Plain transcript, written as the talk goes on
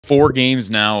4 games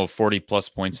now of 40-plus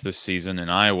points this season, and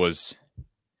Iowa's,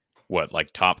 what,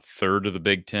 like top 3rd of the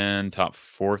Big Ten, top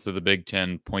 4th of the Big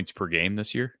Ten points per game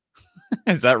this year?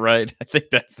 Is that right? I think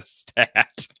that's the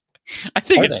stat. I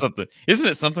think it's something. Isn't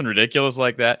it something ridiculous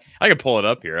like that? I can pull it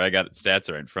up here. I got stats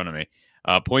right in front of me.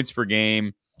 Points per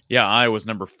game. Yeah, Iowa's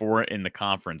number 4 in the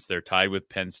conference. They're tied with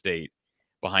Penn State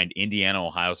behind Indiana,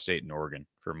 Ohio State, and Oregon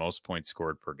for most points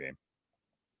scored per game.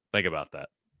 Think about that.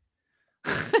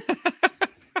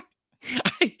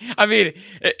 I mean,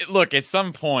 look, at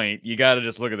some point, you got to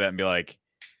just look at that and be like,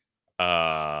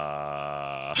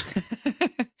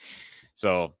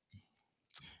 So,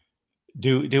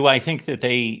 do I think that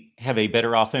they have a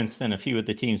better offense than a few of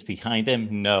the teams behind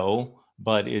them? No.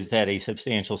 But is that a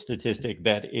substantial statistic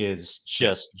that is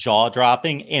just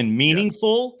jaw-dropping and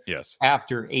meaningful? Yes.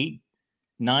 After 8-9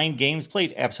 games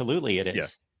played? Absolutely it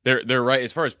is. Yeah. They're right.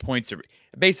 As far as points,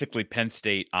 basically Penn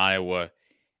State, Iowa,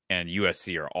 and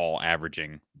USC are all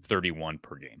averaging 31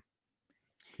 per game.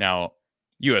 Now,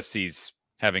 USC's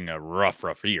having a rough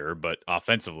year, but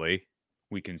offensively,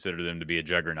 we consider them to be a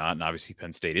juggernaut, and obviously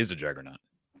Penn State is a juggernaut.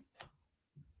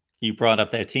 You brought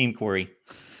up that team, Corey.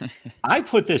 I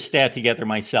put this stat together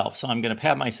myself, so I'm going to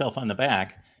pat myself on the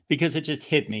back because it just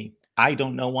hit me. I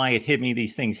don't know why it hit me.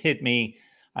 These things hit me.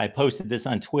 I posted this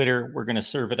on Twitter. We're going to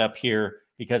serve it up here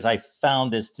because I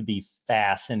found this to be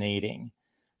fascinating.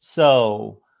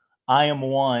 So I am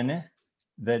one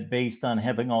that, based on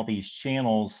having all these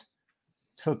channels,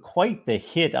 took quite the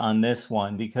hit on this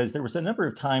one because there was a number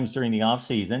of times during the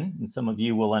offseason, and some of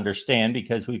you will understand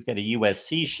because we've got a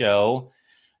USC show,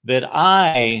 that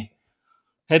I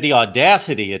had the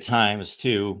audacity at times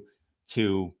to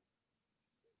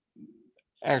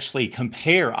actually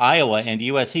compare Iowa and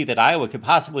USC, that Iowa could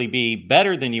possibly be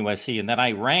better than USC, and that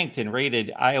I ranked and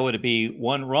rated Iowa to be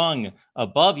one rung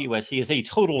above USC as a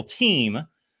total team.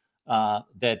 I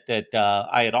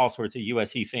had all sorts of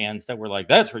USC fans that were like,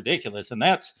 that's ridiculous, and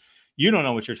you don't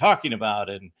know what you're talking about,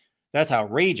 and that's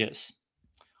outrageous.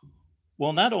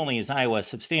 Well, not only is Iowa a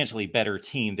substantially better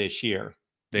team this year,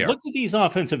 look at these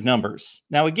offensive numbers.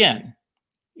 Now, again,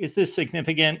 is this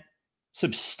significant?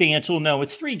 Substantial? No,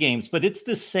 it's 3 games, but it's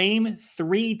the same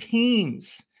 3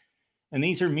 teams. And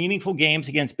these are meaningful games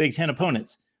against Big Ten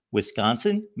opponents: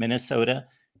 Wisconsin, Minnesota,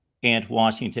 and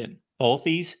Washington. Both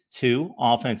these 2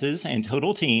 offenses and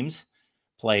total teams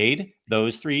played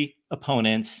those 3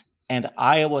 opponents, and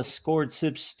Iowa scored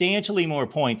substantially more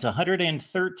points,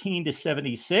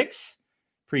 113-76.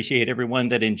 Appreciate everyone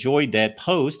that enjoyed that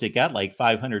post. It got like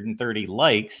 530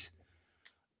 likes.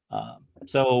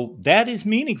 So that is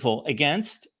meaningful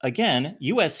against, again,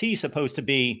 USC supposed to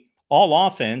be all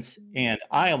offense and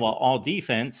Iowa all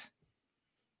defense.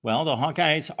 Well, the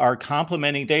Hawkeyes are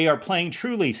complementing. They are playing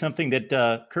truly something that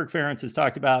Kirk Ferentz has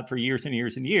talked about for years and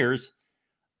years and years: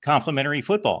 complementary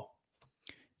football.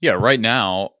 Yeah, right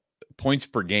now, points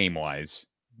per game wise,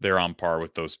 they're on par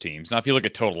with those teams. Now, if you look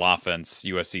at total offense,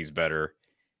 USC's better.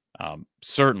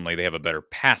 Certainly, they have a better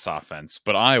pass offense,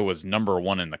 but Iowa's number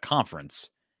 1 in the conference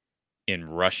in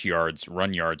rush yards,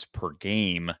 run yards per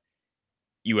game.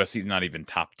 USC's not even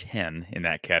top 10 in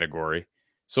that category.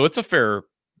 So it's a fair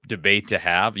debate to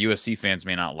have. USC fans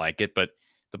may not like it, but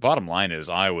the bottom line is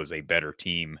Iowa's a better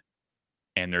team,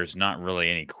 and there's not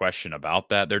really any question about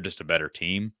that. They're just a better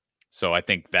team. So I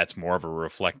think that's more of a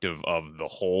reflective of the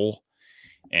whole,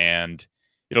 and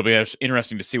it'll be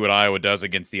interesting to see what Iowa does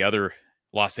against the other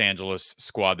Los Angeles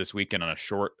squad this weekend on a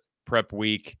short prep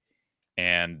week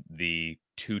and the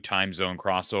 2 time zone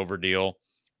crossover deal.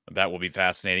 That will be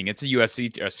fascinating. It's a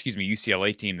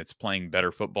UCLA team that's playing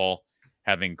better football,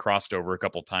 having crossed over a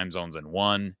couple time zones and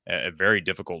won a very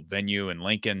difficult venue in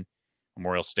Lincoln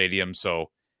Memorial Stadium.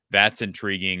 So that's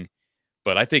intriguing.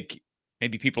 But I think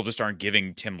maybe people just aren't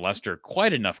giving Tim Lester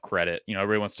quite enough credit. You know,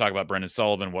 everybody wants to talk about Brendan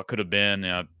Sullivan, what could have been.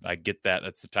 I get that.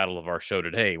 That's the title of our show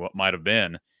today, what might have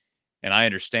been. And I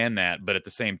understand that. But at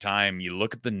the same time, you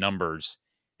look at the numbers,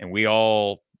 and we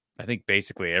all, I think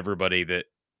basically everybody that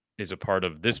is a part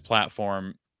of this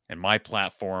platform and my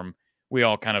platform, we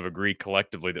all kind of agree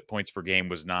collectively that points per game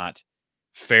was not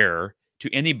fair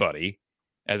to anybody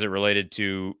as it related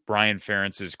to Brian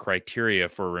Ferentz's criteria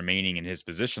for remaining in his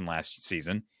position last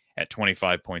season at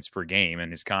 25 points per game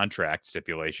in his contract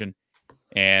stipulation.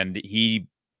 And he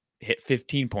hit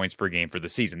 15 points per game for the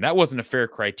season. That wasn't a fair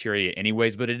criteria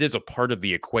anyways, but it is a part of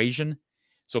the equation.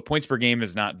 So points per game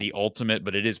is not the ultimate,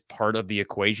 but it is part of the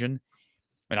equation.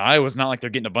 And Iowa's not like they're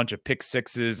getting a bunch of pick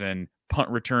sixes and punt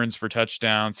returns for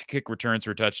touchdowns, kick returns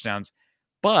for touchdowns.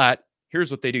 But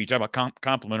here's what they do. You talk about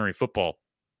complementary football.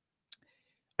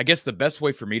 I guess the best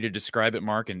way for me to describe it,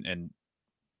 Mark, and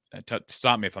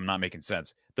stop me if I'm not making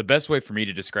sense. the best way for me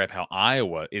to describe how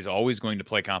Iowa is always going to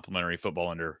play complementary football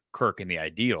under Kirk in the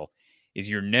ideal is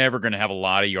you're never going to have a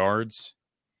lot of yards.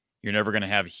 You're never going to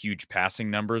have huge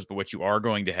passing numbers, but what you are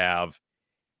going to have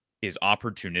is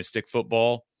opportunistic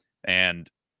football and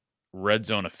red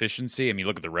zone efficiency. I mean,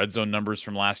 look at the red zone numbers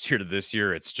from last year to this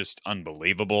year. It's just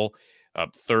unbelievable.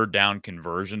 Third down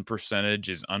conversion percentage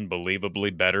is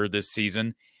unbelievably better this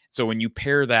season. So when you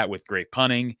pair that with great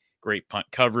punting, great punt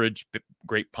coverage,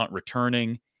 great punt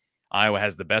returning, Iowa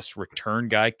has the best return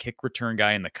guy, kick return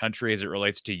guy in the country as it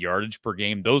relates to yardage per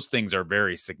game. Those things are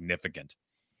very significant.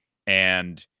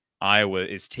 And Iowa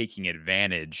is taking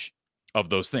advantage of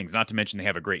those things. Not to mention they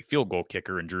have a great field goal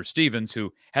kicker in Drew Stevens,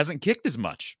 who hasn't kicked as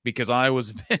much because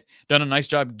Iowa's done a nice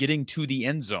job getting to the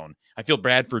end zone. I feel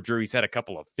bad for Drew. He's had a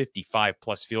couple of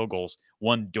 55-plus field goals,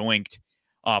 one doinked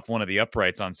off one of the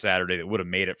uprights on Saturday that would have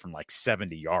made it from like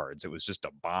 70 yards. It was just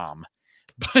a bomb.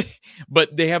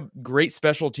 But they have great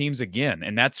special teams again,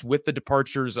 and that's with the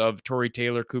departures of Torrey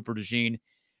Taylor, Cooper DeJean.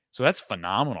 So that's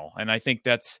phenomenal. And I think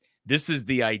this is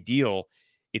the ideal.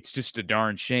 It's just a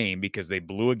darn shame because they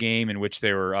blew a game in which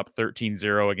they were up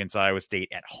 13-0 against Iowa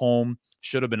State at home.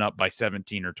 Should have been up by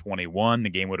 17 or 21. The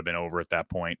game would have been over at that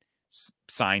point.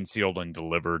 Signed, sealed, and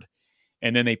delivered.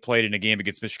 And then they played in a game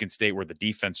against Michigan State where the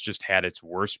defense just had its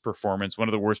worst performance. One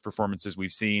of the worst performances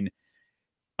we've seen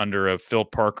under a Phil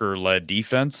Parker-led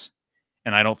defense.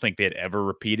 And I don't think they'd ever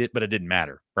repeat it, but it didn't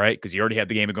matter, right? Because you already had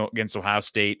the game against Ohio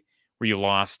State where you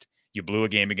lost. You blew a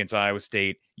game against Iowa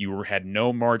State. You had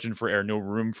no margin for error, no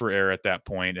room for error at that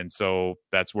point. And so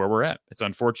that's where we're at. It's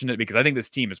unfortunate because I think this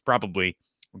team is probably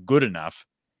good enough.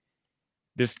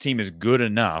 This team is good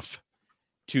enough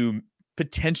to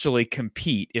potentially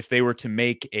compete if they were to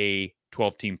make a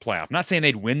 12-team playoff. I'm not saying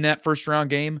they'd win that first round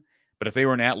game, but if they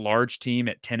were an at-large team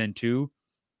at 10-2,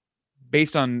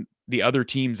 based on the other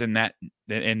teams in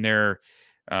their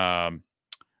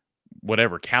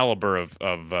whatever caliber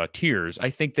of tiers, I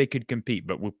think they could compete,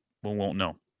 but we won't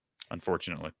know,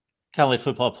 unfortunately. College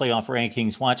football playoff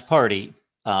rankings watch party.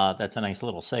 That's a nice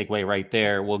little segue right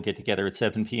there. We'll get together at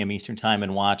 7 p.m. Eastern time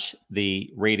and watch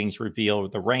the ratings reveal,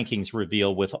 the rankings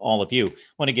reveal with all of you. I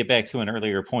want to get back to an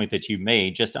earlier point that you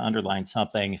made just to underline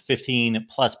something. 15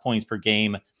 plus points per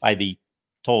game by the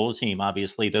total team.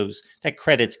 Obviously, that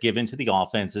credit's given to the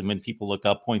offense. And when people look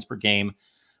up points per game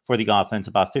for the offense,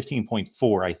 about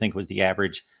 15.4, I think was the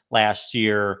average last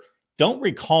year. Don't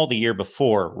recall the year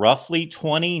before, roughly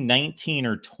 20, 19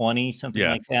 or 20, something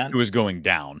like that. It was going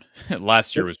down.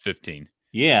 Last year was 15.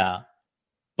 Yeah.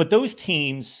 But those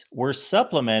teams were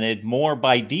supplemented more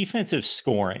by defensive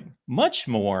scoring, much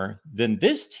more than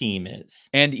this team is.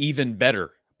 And even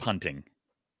better punting.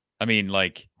 I mean,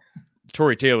 like,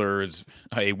 Torrey Taylor is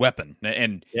a weapon,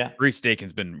 and Reese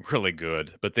Dakin's been really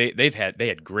good. But they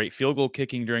had great field goal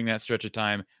kicking during that stretch of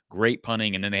time, great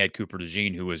punting, and then they had Cooper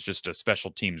DeJean, who was just a special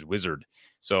teams wizard.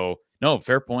 So no,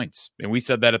 fair points, and we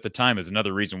said that at the time is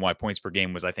another reason why points per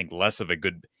game was, I think, less of a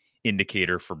good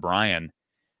indicator for Brian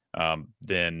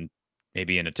than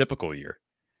maybe in a typical year.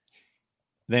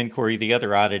 Then, Corey, the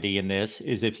other oddity in this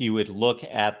is if you would look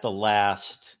at the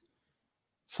last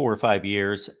 4 or 5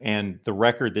 years and the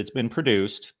record that's been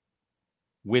produced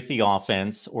with the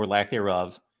offense or lack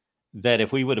thereof, that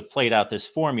if we would have played out this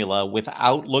formula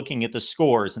without looking at the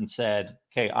scores and said,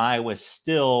 okay, Iowa's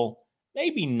still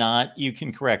maybe not, you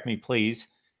can correct me, please,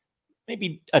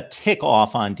 maybe a tick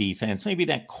off on defense, maybe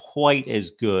not quite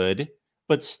as good,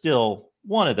 but still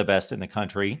one of the best in the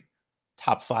country,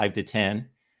 top 5 to 10.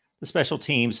 The special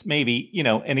teams, maybe,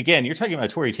 and again, you're talking about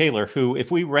Torrey Taylor, who,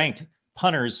 if we ranked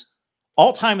punters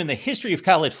all time in the history of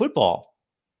college football,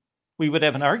 we would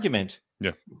have an argument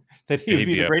that he would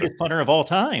be the greatest punter of all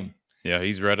time. Yeah,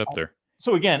 he's right up there.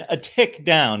 So again, a tick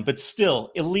down, but still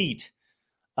elite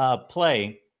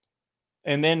play.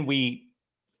 And then we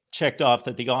checked off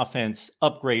that the offense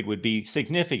upgrade would be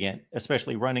significant,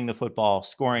 especially running the football,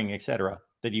 scoring, etc.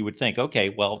 That you would think, okay,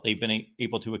 well, they've been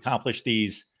able to accomplish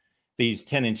these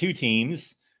 10-2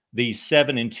 teams, these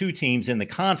 7-2 teams in the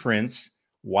conference.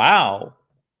 Wow.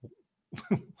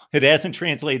 It hasn't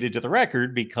translated to the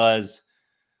record because,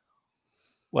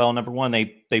 well, number one,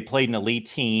 they played an elite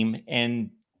team, and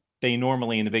they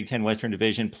normally in the Big Ten Western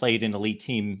Division played an elite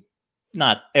team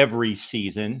not every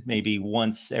season, maybe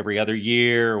once every other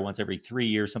year, or once every 3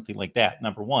 years, something like that.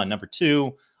 Number one. Number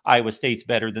two, Iowa State's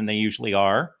better than they usually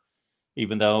are,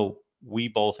 even though we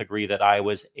both agree that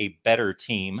Iowa's a better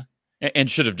team. And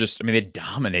should have they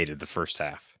dominated the first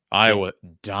half. Iowa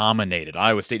dominated.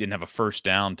 Iowa State didn't have a first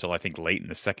down until I think late in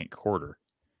the second quarter.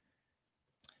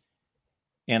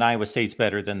 And Iowa State's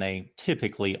better than they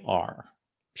typically are.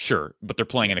 Sure, but they're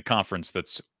playing in a conference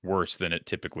that's worse than it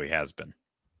typically has been.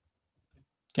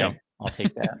 You know, Okay, I'll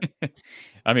take that.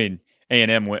 I mean,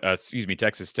 A&M,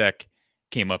 Texas Tech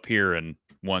came up here and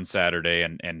won Saturday,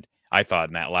 and I thought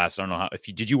in that last, I don't know how, if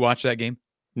you did you watch that game?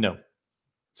 No.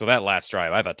 So that last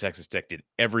drive, I thought Texas Tech did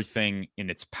everything in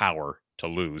its power to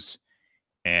lose,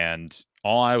 and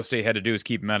all Iowa State had to do is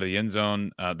keep them out of the end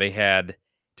zone.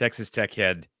 Texas Tech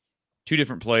had two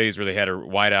different plays where they had a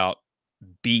wideout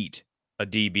beat a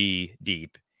DB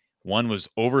deep. One was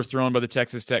overthrown by the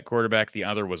Texas Tech quarterback. The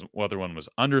other one was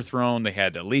underthrown. They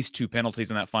had at least two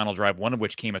penalties in that final drive, one of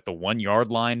which came at the 1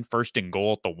 yard line, first and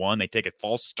goal at the 1. They take a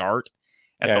false start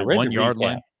at Yeah, I the read the 1 yard recap.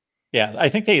 line. Yeah, I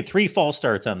think they had 3 false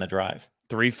starts on the drive.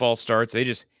 3 false starts.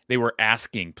 They were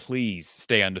asking, please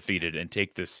stay undefeated and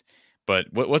take this. But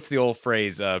what's the old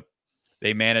phrase?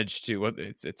 They managed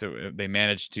to they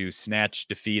managed to snatch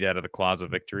defeat out of the claws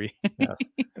of victory. Yes.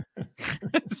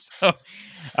 So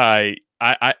I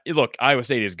look, Iowa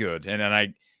State is good, and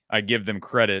then I give them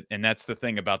credit, and that's the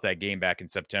thing about that game back in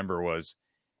September was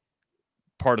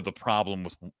part of the problem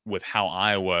with how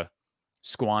Iowa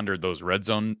squandered those red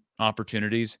zone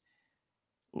opportunities.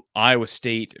 Iowa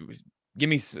State, give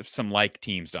me some like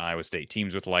teams to Iowa State,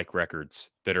 teams with like records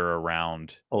that are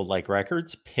around. Oh, like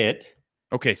records? Pitt.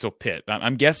 Okay, so Pitt.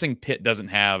 I'm guessing Pitt doesn't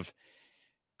have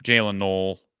Jalen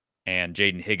Knoll and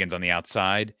Jaden Higgins on the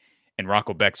outside, and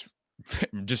Rocco Beck's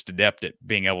just adept at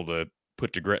being able to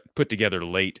put together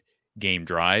late game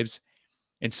drives.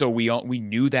 And so we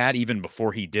knew that even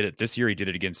before he did it this year. He did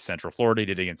it against Central Florida, he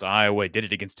did it against Iowa, he did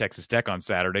it against Texas Tech on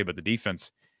Saturday, but the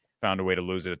defense found a way to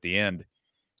lose it at the end.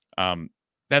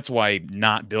 That's why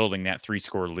not building that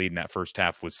 3-score lead in that first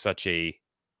half was such a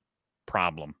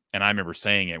problem. And I remember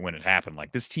saying it when it happened,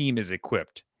 like, this team is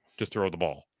equipped to throw the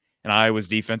ball. And Iowa's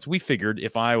defense, we figured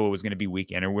if Iowa was going to be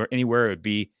weak anywhere, it would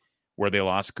be where they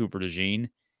lost Cooper DeJean.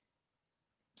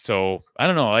 So I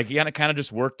don't know, like, it kind of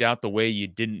just worked out the way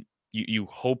you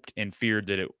hoped and feared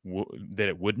that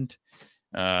it wouldn't.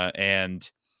 And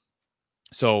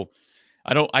so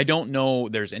I don't know.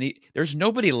 There's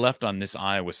nobody left on this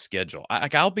Iowa schedule.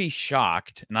 I'll be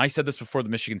shocked. And I said this before the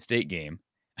Michigan State game,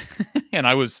 and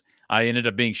I ended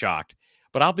up being shocked.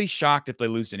 But I'll be shocked if they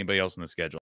lose to anybody else in the schedule.